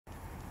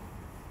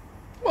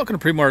Welcome to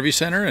Primo RV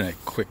Center and a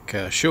quick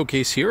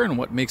showcase here on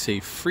what makes a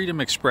Freedom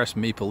Express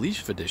Maple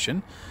Leaf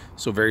Edition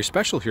so very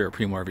special here at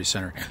Primo RV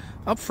Center.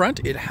 Up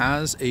front, it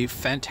has a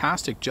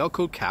fantastic gel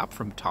coat cap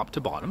from top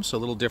to bottom, so a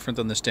little different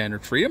than the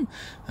standard Freedom.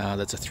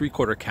 That's a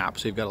 3/4 cap,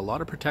 so you've got a lot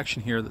of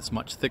protection here that's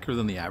much thicker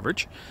than the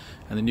average.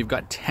 And then you've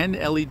got 10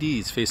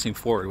 LEDs facing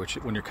forward, which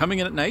when you're coming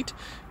in at night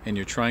and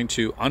you're trying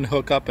to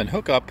unhook up and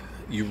hook up,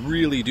 you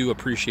really do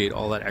appreciate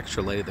all that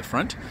extra light at the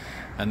front.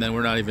 And then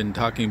we're not even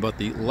talking about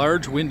the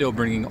large window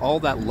bringing all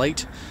that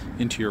light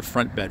into your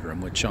front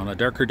bedroom, which on a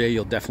darker day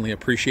you'll definitely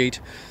appreciate.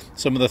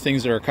 Some of the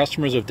things that our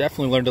customers have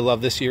definitely learned to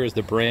love this year is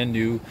the brand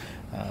new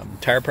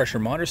tire pressure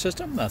monitor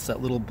system. That's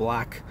that little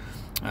black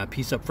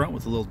piece up front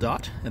with a little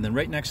dot. And then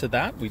right next to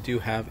that we do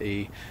have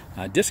a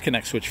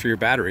disconnect switch for your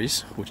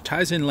batteries, which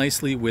ties in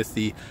nicely with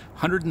the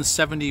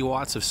 170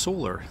 watts of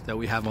solar that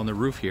we have on the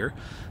roof here.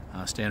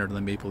 Standard in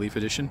the Maple Leaf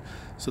Edition,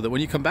 so that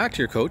when you come back to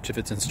your coach, if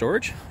it's in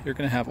storage, you're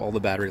going to have all the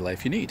battery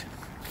life you need.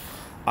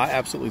 I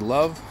absolutely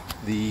love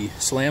the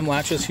slam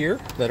latches here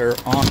that are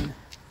on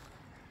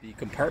the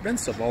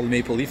compartments of all the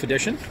Maple Leaf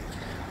Edition,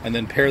 and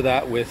then pair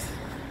that with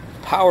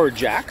power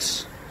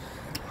jacks.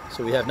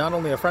 So we have not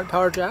only a front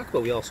power jack,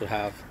 but we also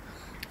have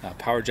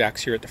power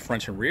jacks here at the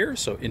front and rear,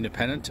 so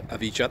independent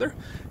of each other,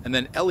 and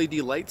then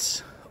LED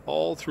lights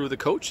all through the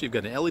coach. You've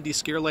got an LED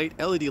scare light,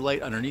 LED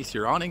light underneath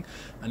your awning,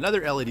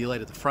 another LED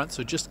light at the front,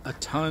 so just a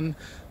ton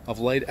of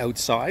light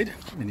outside,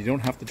 and you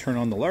don't have to turn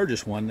on the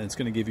largest one, and it's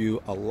going to give you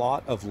a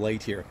lot of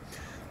light here.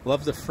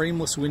 Love the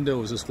frameless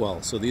windows as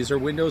well. So these are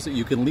windows that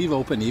you can leave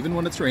open even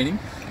when it's raining.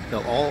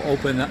 They'll all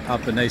open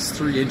up a nice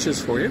 3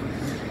 inches for you.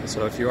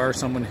 So if you are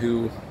someone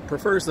who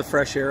prefers the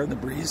fresh air and the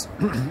breeze,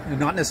 and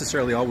not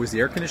necessarily always the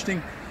air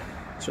conditioning,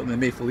 certainly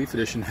the Maple Leaf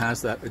Edition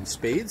has that in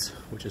spades,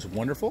 which is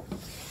wonderful.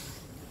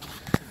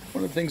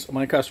 One of the things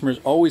my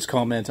customers always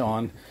comment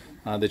on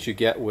that you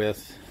get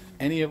with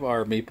any of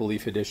our Maple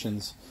Leaf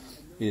Editions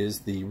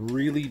is the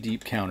really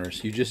deep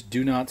counters. You just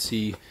do not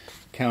see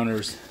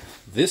counters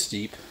this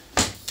deep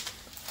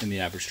in the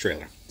average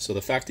trailer. So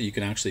the fact that you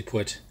can actually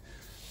put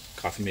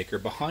a coffee maker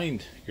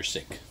behind your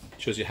sink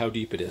shows you how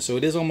deep it is. So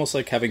it is almost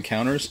like having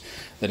counters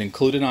that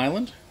include an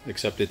island,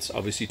 except it's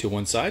obviously to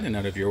one side and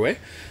out of your way.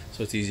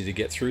 So it's easy to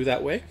get through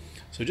that way.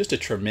 So just a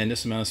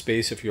tremendous amount of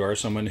space if you are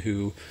someone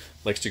who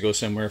likes to go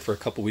somewhere for a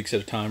couple weeks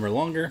at a time or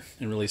longer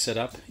and really set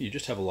up. You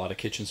just have a lot of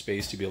kitchen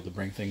space to be able to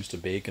bring things to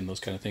bake and those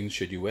kind of things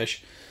should you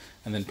wish.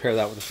 And then pair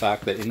that with the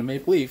fact that in the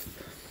Maple Leaf,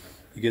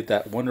 you get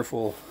that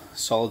wonderful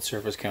solid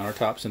surface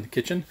countertops in the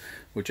kitchen,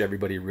 which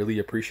everybody really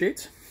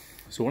appreciates.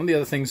 So one of the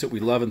other things that we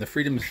love in the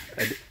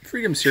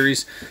Freedom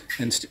series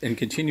and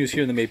continues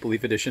here in the Maple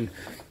Leaf Edition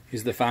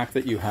is the fact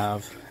that you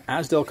have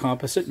Asdel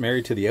composite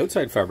married to the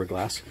outside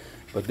fiberglass,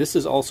 but this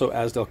is also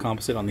Asdel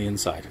composite on the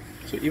inside.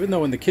 So even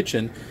though in the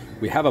kitchen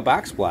we have a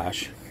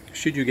backsplash,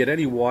 should you get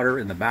any water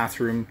in the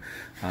bathroom,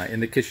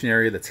 in the kitchen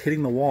area that's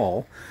hitting the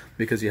wall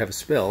because you have a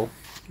spill,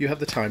 you have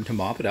the time to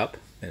mop it up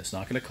and it's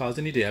not going to cause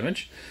any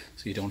damage,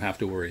 so you don't have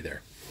to worry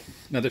there.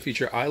 Another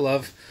feature I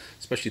love,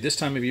 especially this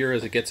time of year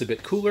as it gets a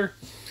bit cooler,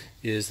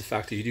 is the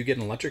fact that you do get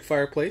an electric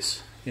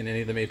fireplace in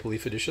any of the Maple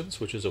Leaf Editions,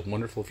 which is a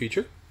wonderful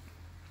feature.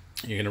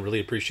 You're going to really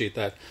appreciate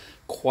that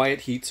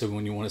quiet heat, so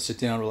when you want to sit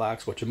down,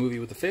 relax, watch a movie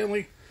with the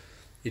family,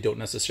 you don't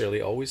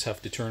necessarily always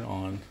have to turn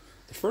on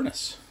the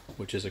furnace,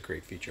 which is a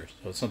great feature.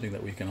 So it's something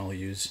that we can all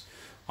use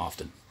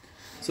often.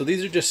 So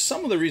these are just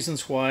some of the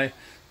reasons why,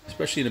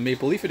 especially in the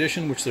Maple Leaf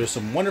Edition, which there's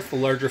some wonderful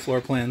larger floor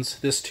plans,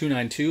 this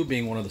 292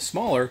 being one of the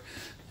smaller,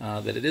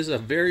 that it is a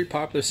very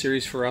popular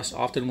series for us,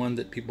 often one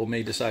that people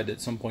may decide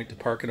at some point to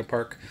park in a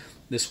park.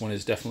 This one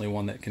is definitely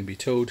one that can be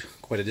towed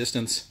quite a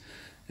distance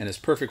and is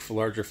perfect for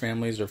larger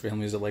families or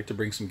families that like to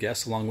bring some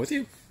guests along with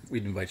you.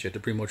 We'd invite you at the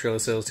Primo Trailer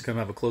Sales to come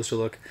have a closer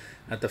look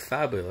at the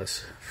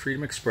fabulous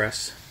Freedom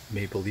Express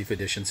Maple Leaf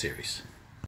Edition series.